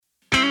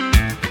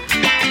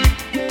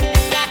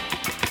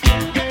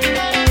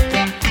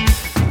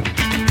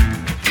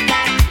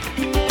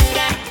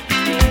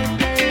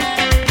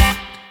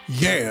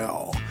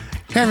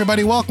Hey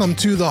everybody, welcome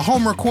to the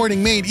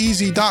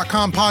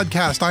HomeRecordingMadeEasy.com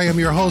podcast. I am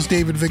your host,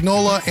 David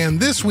Vignola, and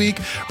this week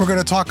we're going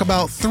to talk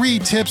about 3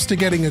 tips to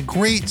getting a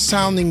great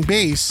sounding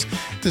bass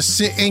to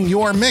sit in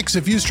your mix.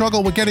 If you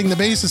struggle with getting the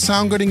bass to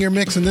sound good in your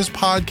mix, and this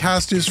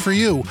podcast is for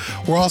you.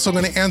 We're also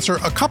going to answer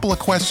a couple of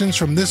questions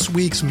from this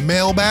week's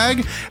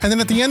mailbag, and then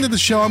at the end of the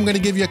show, I'm going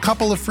to give you a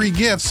couple of free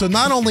gifts. So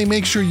not only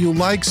make sure you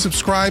like,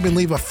 subscribe, and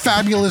leave a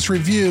fabulous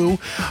review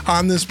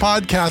on this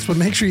podcast, but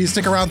make sure you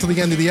stick around to the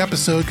end of the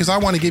episode because I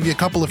want to give you a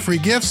couple of free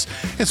gifts.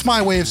 It's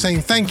my way of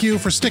saying thank you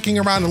for sticking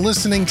around and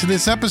listening to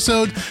this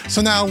episode.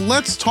 So now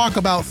let's talk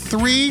about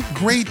 3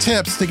 great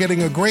tips to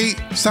getting a great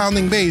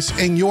sounding bass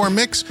in your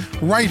mix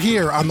right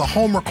here on the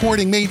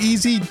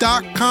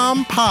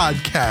HomeRecordingMadeEasy.com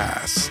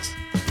podcast.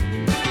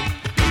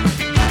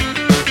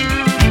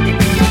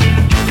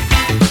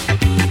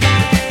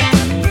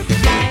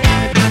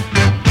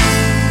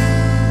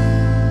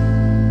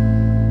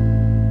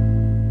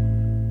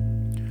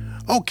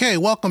 Okay,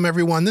 welcome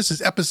everyone. This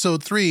is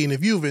episode 3, and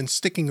if you've been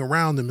sticking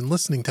around and been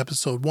listening to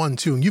episode 1,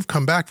 2, and you've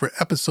come back for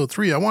episode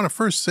 3, I want to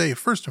first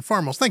and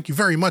foremost, thank you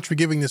very much for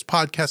giving this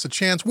podcast a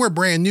chance. We're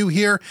brand new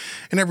here,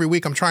 and every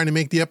week I'm trying to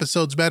make the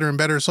episodes better and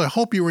better, so I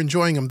hope you're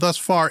enjoying them thus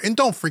far. And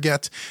don't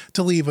forget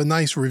to leave a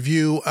nice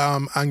review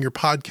on your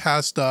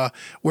podcast,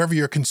 wherever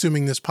you're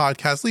consuming this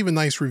podcast. Leave a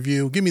nice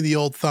review. Give me the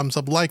old thumbs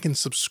up, like and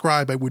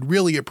subscribe. I would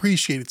really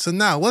appreciate it. So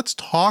now let's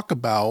talk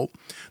about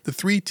the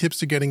 3 tips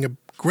to getting a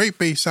great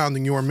bass sound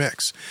in your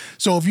mix.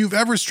 So if you've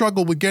ever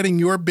struggled with getting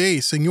your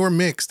bass and your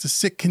mix to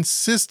sit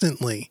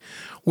consistently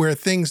where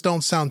things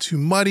don't sound too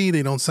muddy,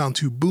 they don't sound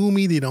too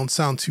boomy, they don't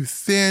sound too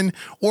thin,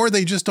 or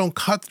they just don't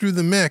cut through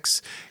the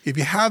mix, if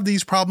you have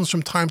these problems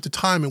from time to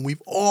time, and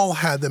we've all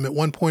had them at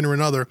one point or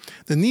another,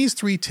 then these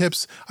 3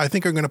 tips I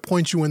think are going to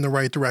point you in the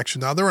right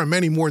direction. Now, there are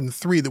many more than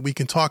 3 that we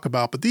can talk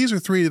about, but these are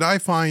 3 that I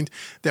find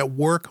that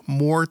work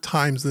more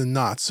times than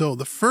not. So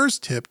the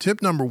first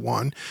tip number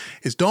 1,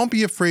 is don't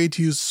be afraid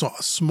to use a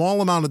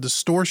small amount of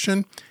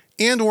distortion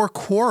and or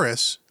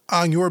chorus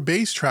on your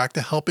bass track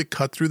to help it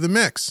cut through the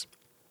mix,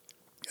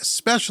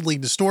 especially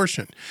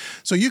distortion.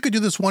 So you could do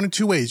this one of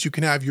 2 ways. You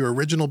can have your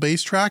original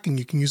bass track and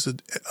you can use a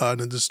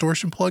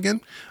distortion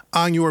plugin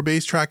on your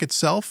bass track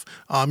itself.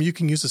 You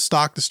can use a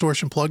stock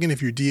distortion plugin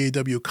if your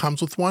DAW comes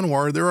with one,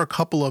 or there are a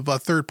couple of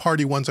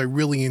third-party ones I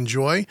really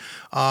enjoy.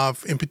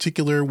 In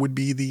particular would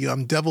be the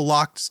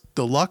Devilox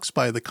Deluxe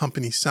by the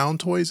company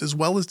Soundtoys, as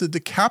well as the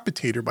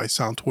Decapitator by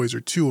Soundtoys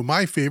are 2 of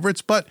my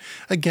favorites. But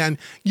again,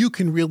 you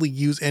can really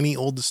use any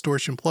old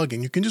distortion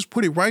plugin. You can just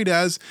put it right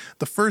as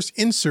the first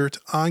insert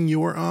on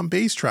your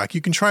bass track.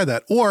 You can try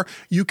that, or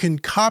you can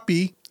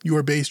copy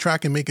your bass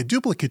track and make a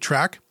duplicate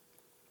track,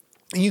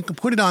 and you can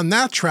put it on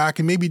that track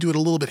and maybe do it a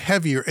little bit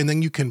heavier, and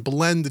then you can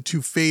blend the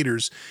 2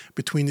 faders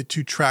between the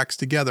 2 tracks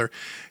together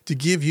to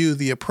give you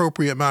the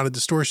appropriate amount of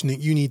distortion that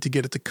you need to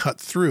get it to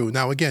cut through.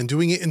 Now, again,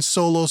 doing it in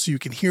solo so you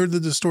can hear the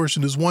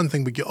distortion is one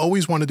thing, but you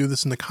always want to do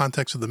this in the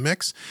context of the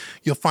mix.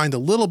 You'll find a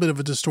little bit of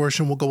a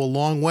distortion will go a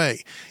long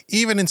way.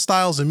 Even in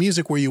styles of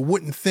music where you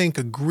wouldn't think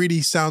a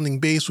gritty sounding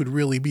bass would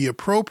really be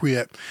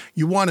appropriate,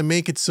 you want to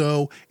make it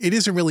so it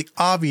isn't really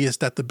obvious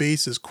that the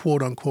bass is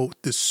quote unquote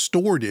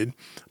distorted,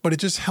 but it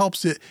just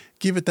helps it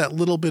give it that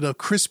little bit of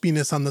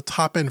crispiness on the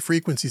top end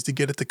frequencies to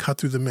get it to cut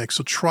through the mix.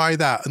 So try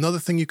that. Another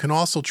thing you can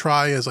also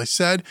try, as I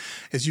said,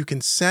 is you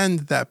can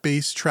send that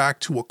bass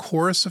track to a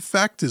chorus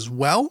effect as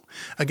well.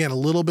 Again, a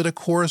little bit of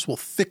chorus will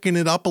thicken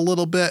it up a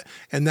little bit,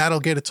 and that'll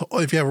get it to,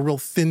 if you have a real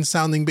thin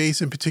sounding bass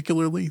in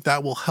particularly,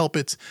 that will help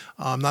it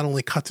not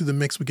only cut through the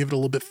mix, but give it a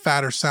little bit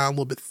fatter sound, a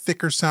little bit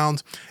thicker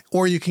sound,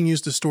 or you can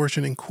use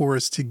distortion and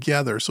chorus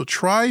together. So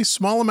try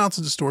small amounts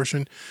of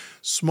distortion,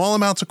 small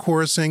amounts of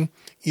chorusing,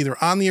 either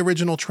on the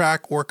original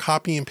track or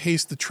copy and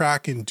paste the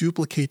track and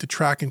duplicate the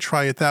track and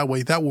try it that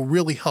way. That will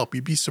really help.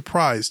 You'd be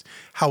surprised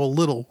how a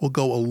little will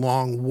go a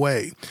long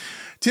way.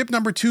 Tip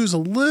number 2 is a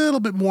little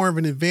bit more of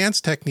an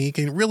advanced technique,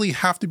 and really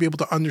have to be able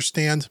to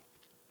understand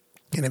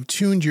and have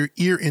tuned your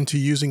ear into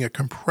using a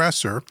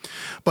compressor.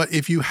 But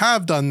if you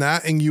have done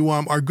that and you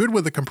are good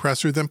with a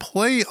compressor, then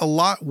play a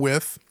lot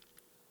with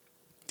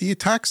the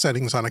attack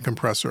settings on a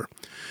compressor.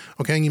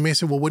 Okay, and you may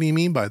say, well, what do you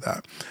mean by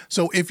that?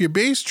 So if your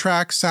bass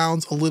track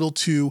sounds a little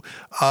too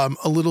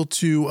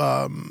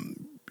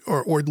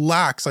or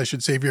lacks, I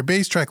should say, if your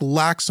bass track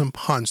lacks some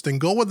punch, then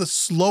go with a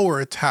slower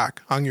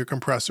attack on your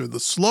compressor. The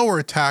slower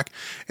attack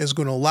is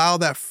going to allow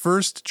that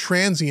first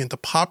transient to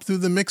pop through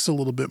the mix a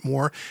little bit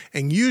more.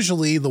 And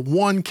usually the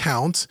 1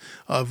 count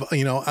of,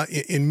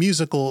 in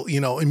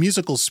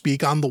musical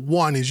speak, on the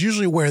 1 is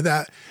usually where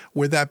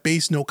that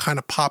bass note kind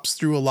of pops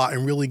through a lot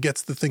and really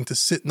gets the thing to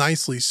sit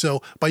nicely.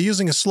 So by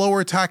using a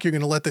slower attack, you're going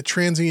to let the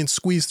transient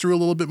squeeze through a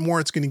little bit more.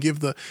 It's going to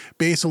give the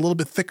bass a little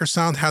bit thicker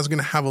sound, going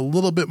to have a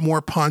little bit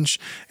more punch,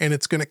 and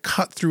it's going to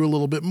cut through a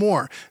little bit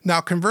more. Now,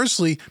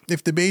 conversely,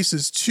 if the bass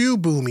is too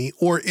boomy,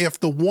 or if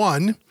the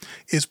one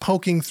is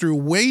poking through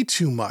way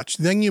too much,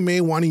 then you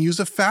may want to use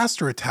a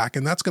faster attack,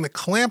 and that's going to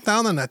clamp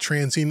down on that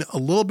transient a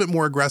little bit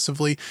more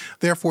aggressively.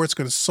 Therefore, it's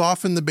going to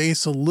soften the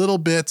bass a little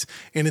bit,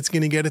 and it's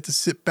going to get it to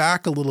sit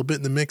back a little bit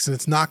in the mix, and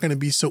it's not going to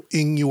be so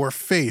in your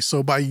face.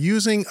 So by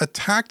using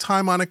attack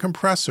time on a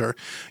compressor,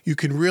 you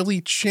can really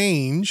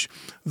change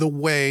the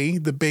way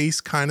the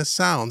bass kind of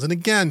sounds. And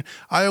again,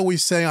 I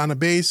always say on a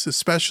bass,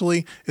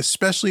 especially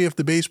if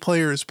the bass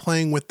player is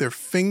playing with their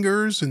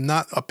fingers and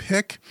not a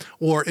pick,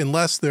 or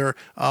unless they're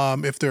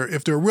if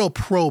they're a real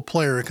pro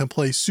player and can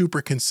play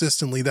super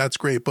consistently, that's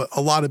great. But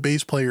a lot of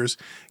bass players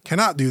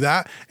cannot do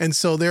that, and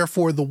so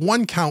therefore the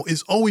one count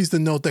is always the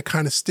note that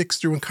kind of sticks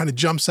through and kind of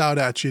jumps out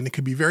at you, and it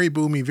can be very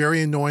boomy,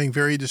 very annoying,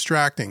 very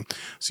distracting.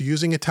 So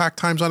using attack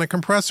times on a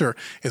compressor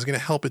is going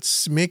to help it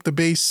make the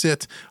bass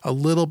sit a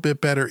little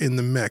bit better in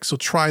the mix. So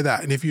try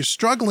that. And if you're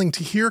struggling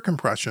to hear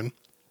compression,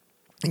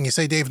 and you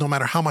say, Dave, no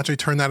matter how much I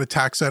turn that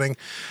attack setting,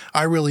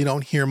 I really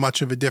don't hear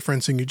much of a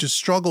difference, and you just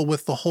struggle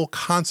with the whole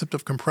concept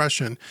of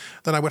compression,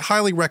 then I would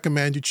highly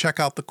recommend you check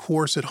out the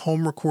course at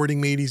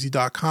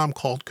homerecordingmadeeasy.com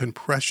called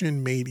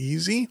Compression Made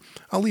Easy.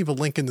 I'll leave a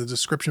link in the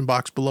description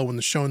box below in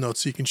the show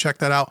notes so you can check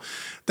that out.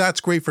 That's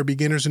great for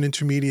beginners and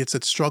intermediates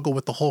that struggle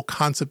with the whole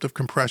concept of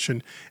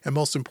compression, and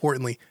most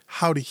importantly,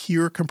 how to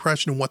hear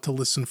compression and what to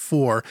listen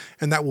for.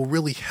 And that will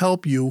really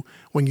help you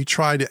when you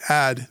try to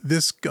add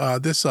this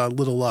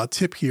little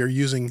tip here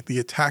using the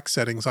attack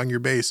settings on your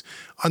bass.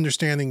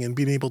 Understanding and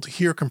being able to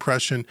hear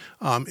compression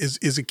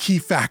is a key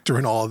factor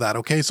in all of that,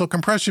 okay? So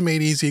Compression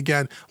Made Easy,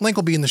 again, link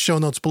will be in the show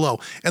notes below.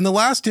 And the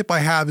last tip I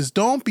have is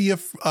don't be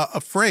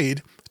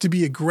afraid to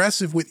be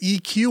aggressive with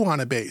EQ on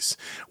a bass,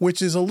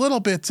 which is a little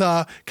bit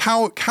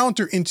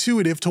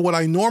counterintuitive to what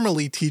I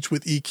normally teach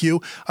with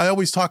EQ. I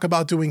always talk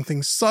about doing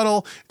things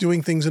subtle,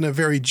 doing things in a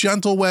very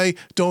gentle way.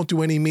 Don't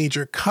do any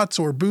major cuts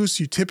or boosts.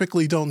 You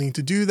typically don't need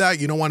to do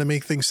that. You don't want to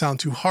make things sound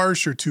too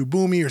harsh or too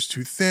boomy or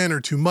too thin or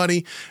too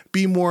muddy.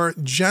 Be more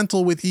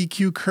gentle with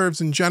EQ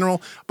curves in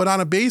general. But on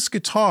a bass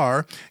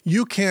guitar,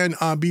 you can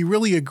be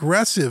really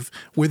aggressive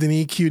with an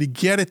EQ to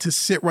get it to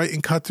sit right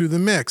and cut through the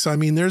mix. I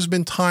mean, there's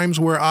been times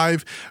where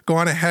I've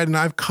gone ahead and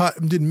I've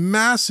did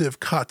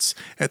massive cuts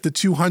at the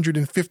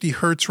 250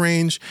 hertz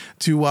range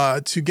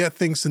to get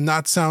things to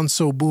not sound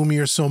so boomy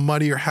or so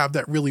muddy or have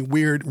that really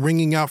weird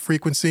ringing out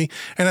frequency.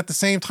 And at the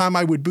same time,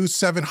 I would boost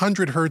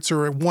 700 hertz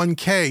or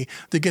 1K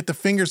to get the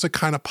fingers to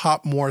kind of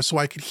pop more so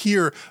I could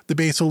hear the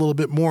bass a little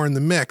bit more in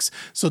the mix.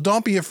 So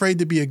don't be afraid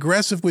to be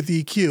aggressive with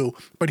EQ,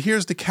 but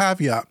here's the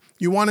caveat.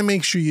 You want to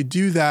make sure you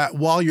do that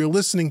while you're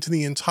listening to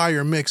the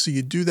entire mix, so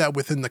you do that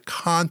within the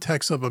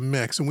context of a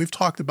mix. And we've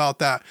talked about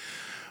that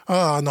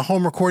on the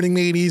Home Recording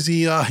Made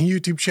Easy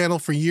YouTube channel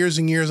for years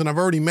and years, and I've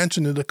already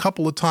mentioned it a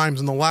couple of times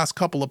in the last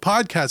couple of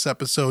podcast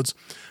episodes.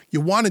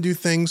 You want to do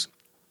things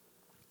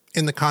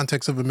in the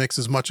context of a mix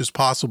as much as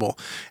possible.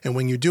 And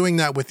when you're doing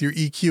that with your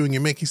EQ and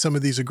you're making some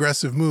of these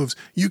aggressive moves,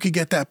 you could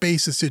get that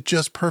bass to sit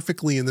just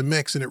perfectly in the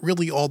mix. And it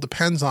really all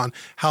depends on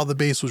how the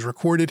bass was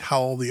recorded,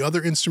 how all the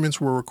other instruments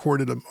were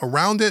recorded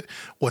around it,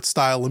 what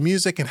style of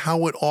music, and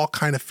how it all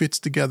kind of fits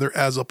together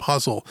as a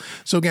puzzle.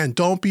 So again,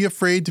 don't be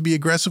afraid to be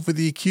aggressive with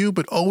EQ,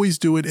 but always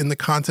do it in the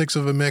context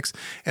of a mix.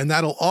 And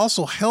that'll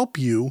also help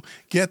you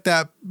get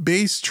that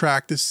bass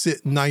track to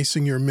sit nice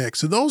in your mix.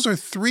 So those are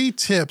 3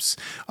 tips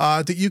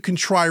that you can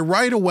try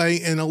right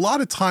away, and a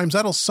lot of times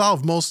that'll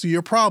solve most of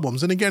your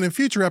problems. And again, in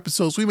future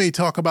episodes, we may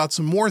talk about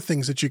some more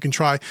things that you can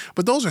try,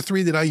 but those are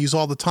 3 that I use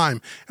all the time.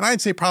 And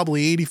I'd say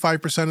probably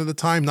 85% of the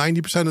time,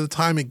 90% of the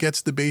time, it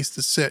gets the bass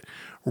to sit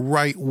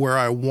right where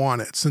I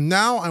want it. So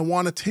now I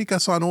want to take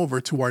us on over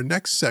to our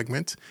next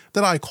segment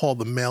that I call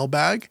the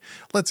mailbag.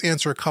 Let's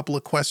answer a couple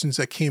of questions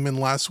that came in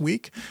last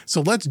week.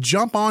 So let's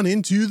jump on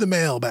into the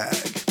mailbag.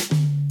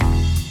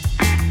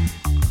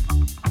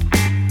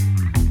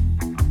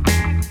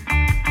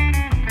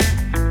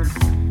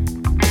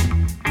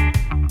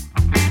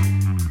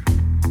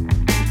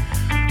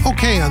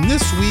 Okay, on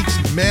this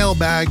week's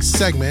mailbag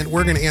segment,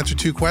 we're going to answer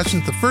 2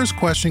 questions. The first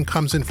question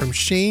comes in from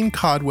Shane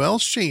Codwell.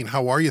 Shane,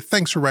 how are you?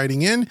 Thanks for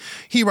writing in.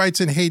 He writes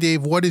in, hey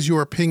Dave, what is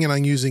your opinion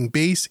on using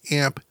bass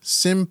amp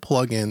sim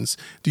plugins?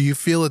 Do you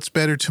feel it's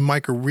better to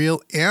mic a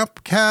real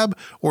amp cab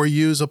or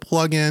use a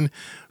plugin?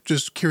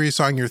 Just curious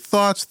on your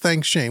thoughts.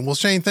 Thanks, Shane. Well,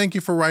 Shane, thank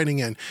you for writing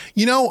in.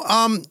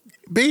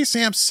 Bass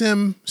amp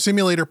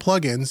simulator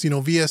plugins,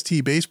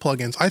 VST bass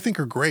plugins, I think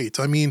are great.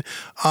 I mean,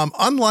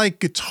 unlike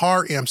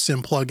guitar amp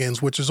sim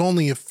plugins, which is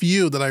only a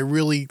few that I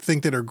really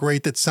think that are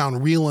great, that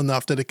sound real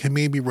enough that it can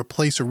maybe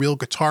replace a real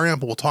guitar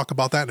amp. We'll talk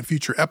about that in a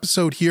future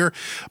episode here.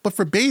 But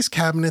for bass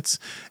cabinets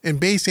and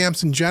bass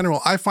amps in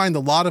general, I find a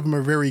lot of them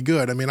are very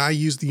good. I mean, I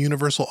use the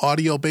Universal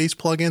Audio bass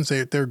plugins.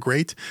 They're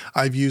great.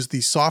 I've used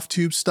the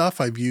Softube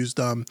stuff. I've used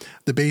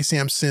the bass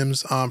amp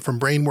sims from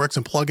Brainworks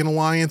and Plugin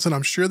Alliance, and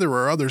I'm sure there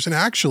are others. And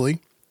actually,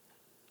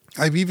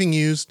 I've even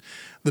used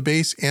the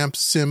bass amp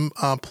sim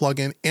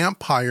plugin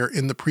Ampire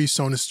in the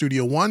PreSonus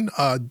Studio One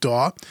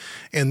DAW,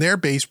 and their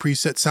bass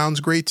preset sounds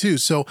great too.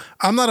 So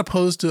I'm not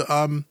opposed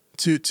to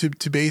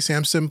to bass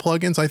amp sim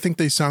plugins. I think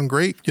they sound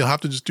great. You'll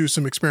have to just do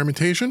some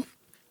experimentation.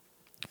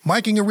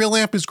 Miking a real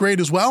amp is great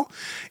as well.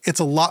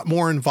 It's a lot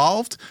more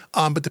involved,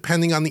 but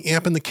depending on the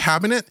amp in the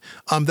cabinet,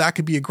 that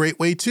could be a great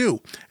way too.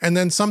 And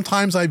then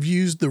sometimes I've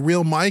used the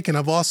real mic, and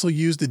I've also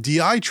used a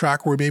DI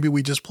track where maybe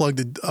we just plugged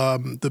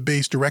the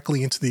bass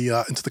directly into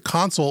the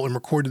console and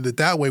recorded it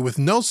that way with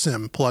no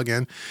sim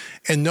plugin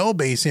and no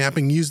bass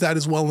amping. Use that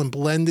as well and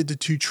blended the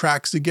two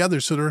tracks together.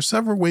 So there are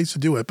several ways to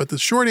do it. But the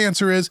short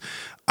answer is,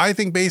 I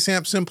think bass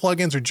amp sim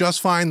plugins are just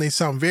fine. They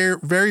sound very,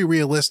 very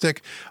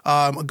realistic.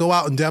 Go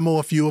out and demo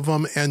a few of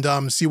them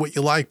and see what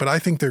you like, but I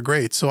think they're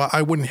great. So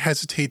I wouldn't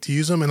hesitate to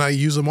use them, and I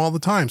use them all the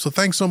time. So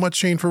thanks so much,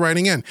 Shane, for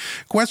writing in.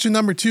 Question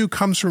number 2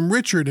 comes from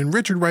Richard, and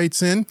Richard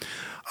writes in,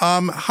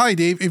 hi,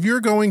 Dave. If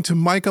you're going to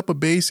mic up a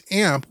bass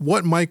amp,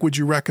 what mic would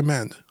you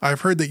recommend?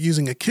 I've heard that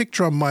using a kick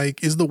drum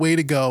mic is the way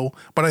to go,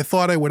 but I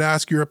thought I would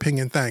ask your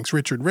opinion. Thanks,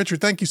 Richard. Richard,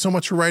 thank you so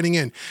much for writing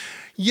in.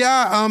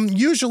 Yeah,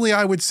 usually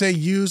I would say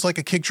use like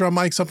a kick drum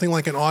mic, something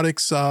like an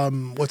Audix,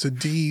 what's a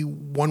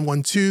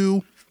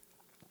D112,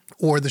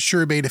 or the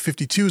Shure Beta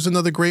 52 is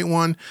another great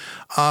one.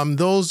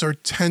 Those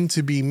tend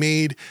to be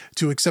made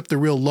to accept the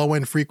real low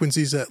end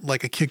frequencies that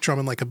like a kick drum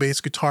and like a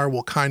bass guitar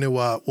will kind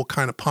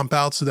of pump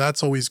out. So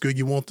that's always good.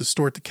 You won't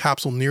distort the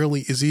capsule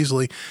nearly as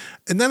easily.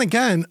 And then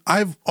again,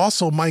 I've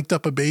also mic'd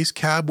up a bass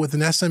cab with an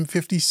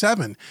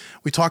SM57.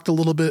 We talked a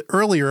little bit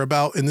earlier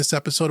in this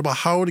episode about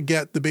how to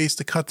get the bass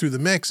to cut through the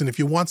mix. And if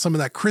you want some of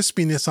that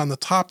crispiness on the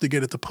top to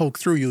get it to poke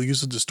through, you'll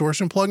use a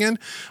distortion plugin.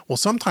 Well,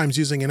 sometimes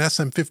using an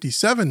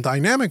SM57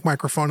 dynamic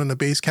microphone and a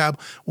bass cab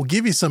will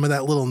give you some of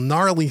that little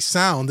gnarly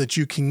sound that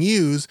you can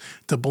use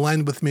to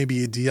blend with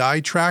maybe a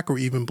DI track or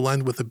even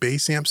blend with a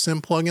bass amp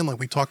sim plugin like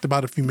we talked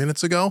about a few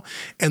minutes ago.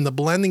 And the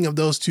blending of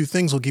those two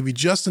things will give you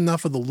just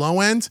enough of the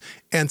low end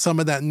and some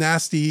of that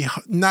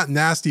not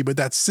nasty, but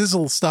that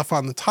sizzle stuff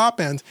on the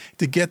top end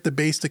to get the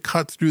bass to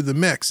cut through the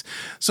mix.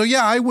 So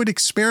yeah, I would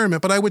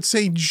experiment, but I would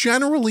say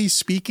generally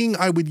speaking,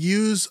 I would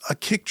use a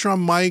kick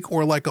drum mic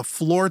or like a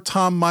floor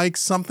tom mic,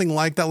 something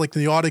like that, like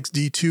the Audix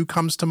D2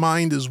 comes to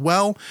mind as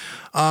well.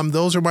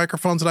 Those are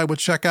microphones that I would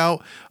check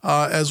out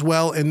as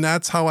well, and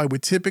that's how I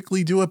would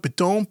typically do it. But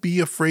don't be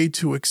afraid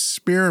to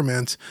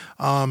experiment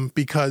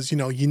because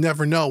you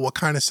never know what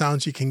kind of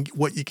sounds you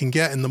can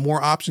get, and the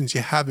more options you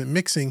have in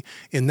mixing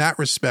in that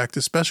respect,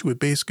 especially with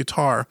bass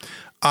guitar,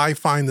 I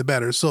find the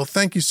better. So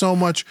thank you so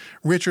much,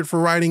 Richard, for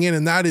writing in.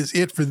 And that is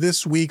it for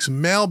this week's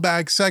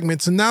mailbag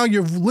segment. So now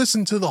you've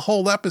listened to the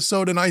whole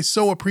episode, and I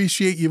so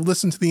appreciate you've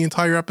listened to the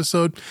entire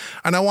episode.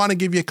 And I want to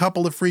give you a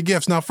couple of free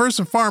gifts. Now, first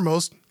and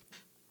foremost,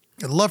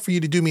 I'd love for you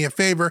to do me a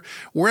favor,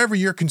 wherever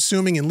you're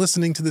consuming and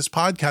listening to this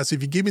podcast,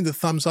 if you give me the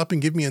thumbs up and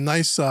give me a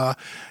nice,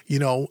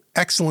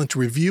 excellent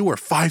review or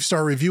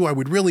 5-star review, I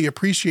would really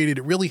appreciate it.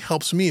 It really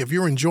helps me. If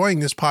you're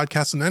enjoying this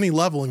podcast on any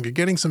level and you're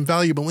getting some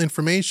valuable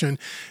information,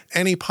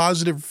 any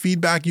positive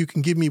feedback you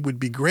can give me would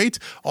be great.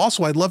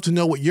 Also, I'd love to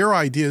know what your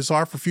ideas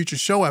are for future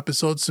show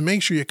episodes, so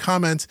make sure you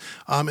comment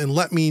and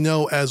let me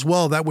know as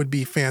well. That would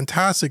be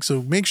fantastic.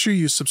 So make sure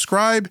you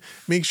subscribe,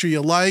 make sure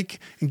you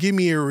like, and give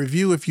me a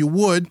review if you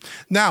would.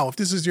 Now, if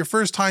this is your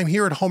first time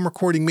here at Home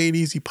Recording Made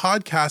Easy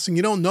podcast and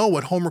you don't know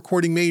what Home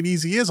Recording Made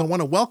Easy is, I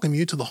want to welcome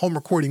you to the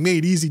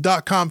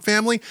homerecordingmadeeasy.com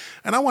family,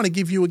 and I want to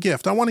give you a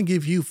gift. I want to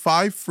give you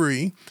 5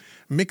 free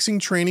mixing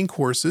training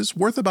courses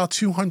worth about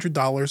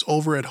 $200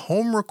 over at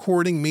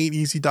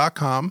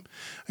homerecordingmadeeasy.com.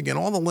 Again,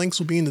 all the links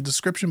will be in the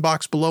description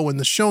box below in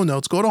the show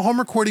notes. Go to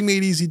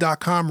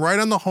homerecordingmadeeasy.com. Right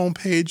on the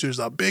homepage, there's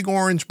a big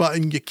orange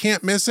button. You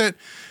can't miss it.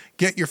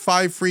 Get your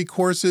 5 free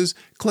courses.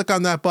 Click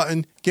on that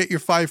button. Get your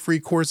 5 free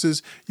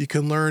courses. You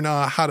can learn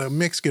how to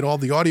mix, get all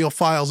the audio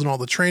files and all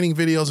the training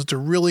videos. It's a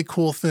really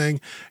cool thing.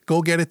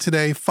 Go get it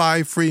today.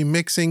 5 free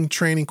mixing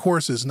training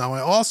courses. Now, I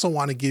also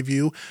want to give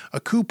you a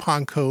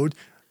coupon code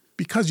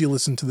because you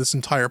listened to this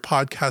entire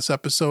podcast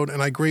episode,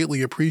 and I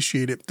greatly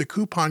appreciate it. The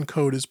coupon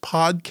code is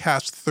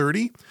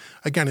podcast30.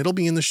 Again, it'll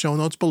be in the show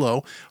notes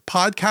below.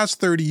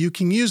 Podcast30. You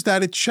can use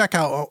that at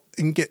checkout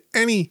and get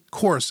any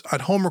course at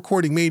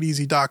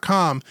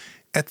homerecordingmadeeasy.com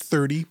at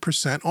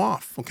 30%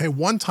 off. Okay,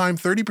 one-time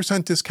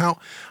 30% discount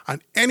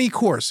on any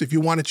course. If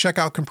you want to check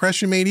out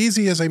Compression Made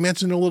Easy, as I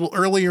mentioned a little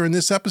earlier in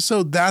this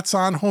episode, that's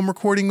on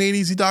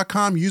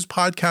homerecordingmadeeasy.com. Use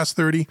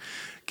podcast30.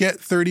 Get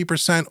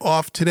 30%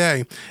 off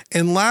today.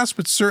 And last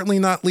but certainly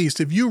not least,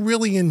 if you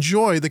really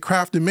enjoy the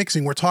craft of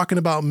mixing, we're talking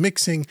about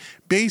mixing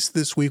bass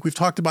this week. We've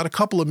talked about a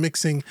couple of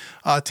mixing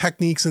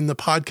techniques in the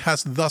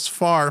podcast thus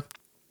far.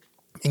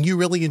 And you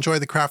really enjoy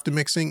the craft of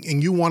mixing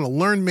and you want to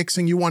learn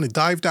mixing, you want to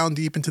dive down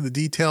deep into the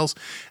details,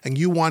 and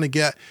you want to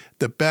get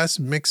the best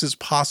mixes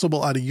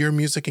possible out of your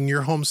music in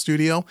your home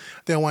studio,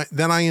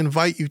 then I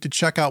invite you to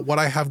check out what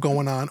I have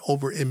going on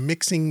over at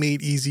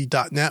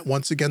mixingmadeeasy.net.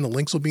 Once again, the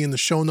links will be in the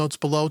show notes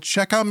below.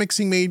 Check out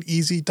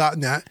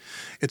mixingmadeeasy.net.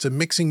 It's a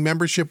mixing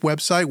membership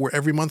website where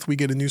every month we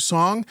get a new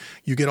song.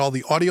 You get all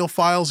the audio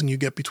files and you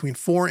get between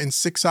 4 and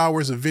 6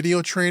 hours of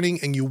video training,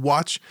 and you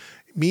watch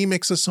me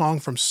mix a song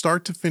from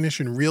start to finish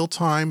in real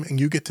time, and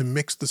you get to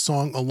mix the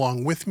song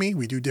along with me.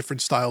 We do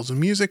different styles of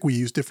music. We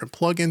use different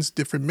plugins,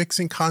 different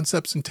mixing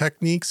concepts and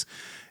techniques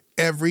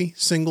every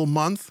single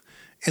month.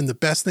 And the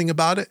best thing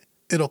about it,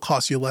 it'll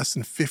cost you less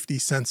than 50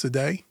 cents a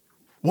day.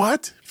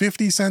 What?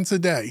 50 cents a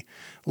day.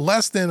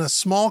 Less than a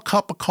small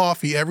cup of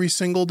coffee every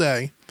single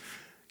day.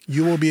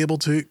 You will be able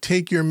to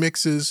take your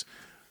mixes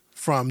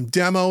from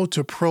demo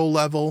to pro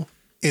level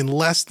in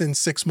less than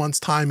 6 months'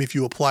 time if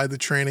you apply the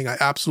training. I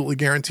absolutely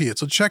guarantee it.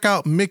 So check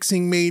out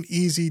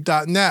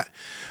mixingmadeeasy.net.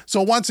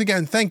 So once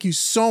again, thank you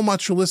so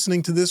much for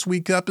listening to this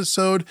week's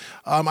episode.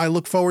 I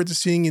look forward to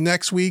seeing you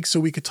next week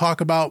so we could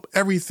talk about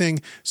everything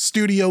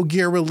studio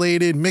gear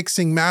related,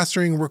 mixing,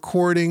 mastering,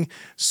 recording,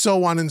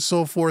 so on and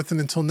so forth. And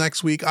until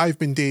next week, I've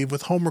been Dave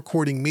with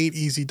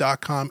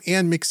homerecordingmadeeasy.com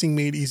and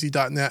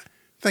mixingmadeeasy.net.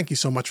 Thank you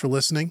so much for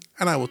listening,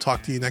 and I will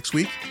talk to you next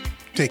week.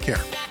 Take care.